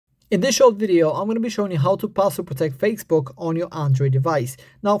In this short video, I'm going to be showing you how to password protect Facebook on your Android device.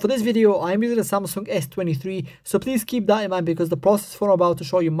 Now for this video, I'm using a Samsung S23, so please keep that in mind because the process for I'm about to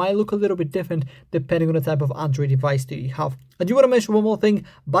show you might look a little bit different depending on the type of Android device that you have. I do want to mention one more thing.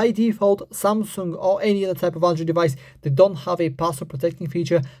 By default, Samsung or any other type of Android device, they don't have a password protecting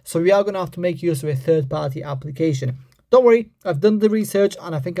feature, so we are going to have to make use of a third-party application. Don't worry, I've done the research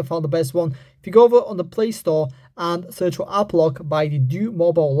and I think I found the best one. If you go over on the Play Store and search for AppLock by the Do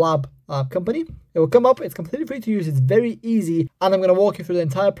Mobile Lab company, it will come up. It's completely free to use. It's very easy. And I'm going to walk you through the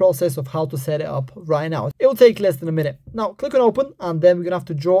entire process of how to set it up right now. It will take less than a minute. Now, click on open and then we're going to have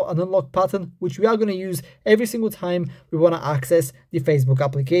to draw an unlock pattern, which we are going to use every single time we want to access the Facebook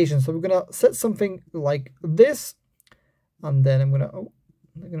application. So we're going to set something like this. And then I'm going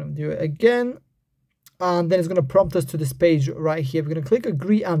to do it again. And then it's going to prompt us to this page right here. We're going to click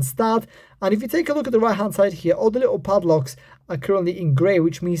agree and start. And if you take a look at the right hand side here, all the little padlocks are currently in gray,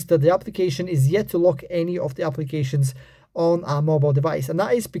 which means that the application is yet to lock any of the applications on our mobile device. And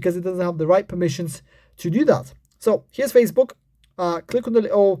that is because it doesn't have the right permissions to do that. So here's Facebook. Click on the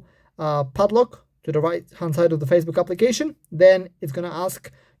little padlock to the right hand side of the Facebook application. Then it's going to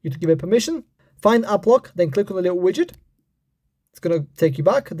ask you to give it permission. Find AppLock, then click on the little widget. It's going to take you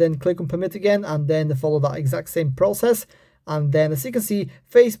back, then click on permit again, and then follow that exact same process. And then as you can see,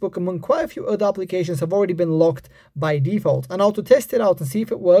 Facebook, among quite a few other applications, have already been locked by default. And now to test it out and see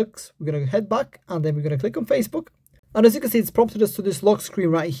if it works, we're going to head back and then we're going to click on Facebook. And as you can see, it's prompted us to this lock screen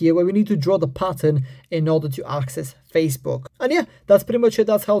right here where we need to draw the pattern in order to access Facebook. And yeah, that's pretty much it.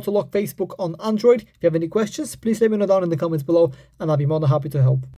 That's how to lock Facebook on Android. If you have any questions, please let me know down in the comments below and I'll be more than happy to help.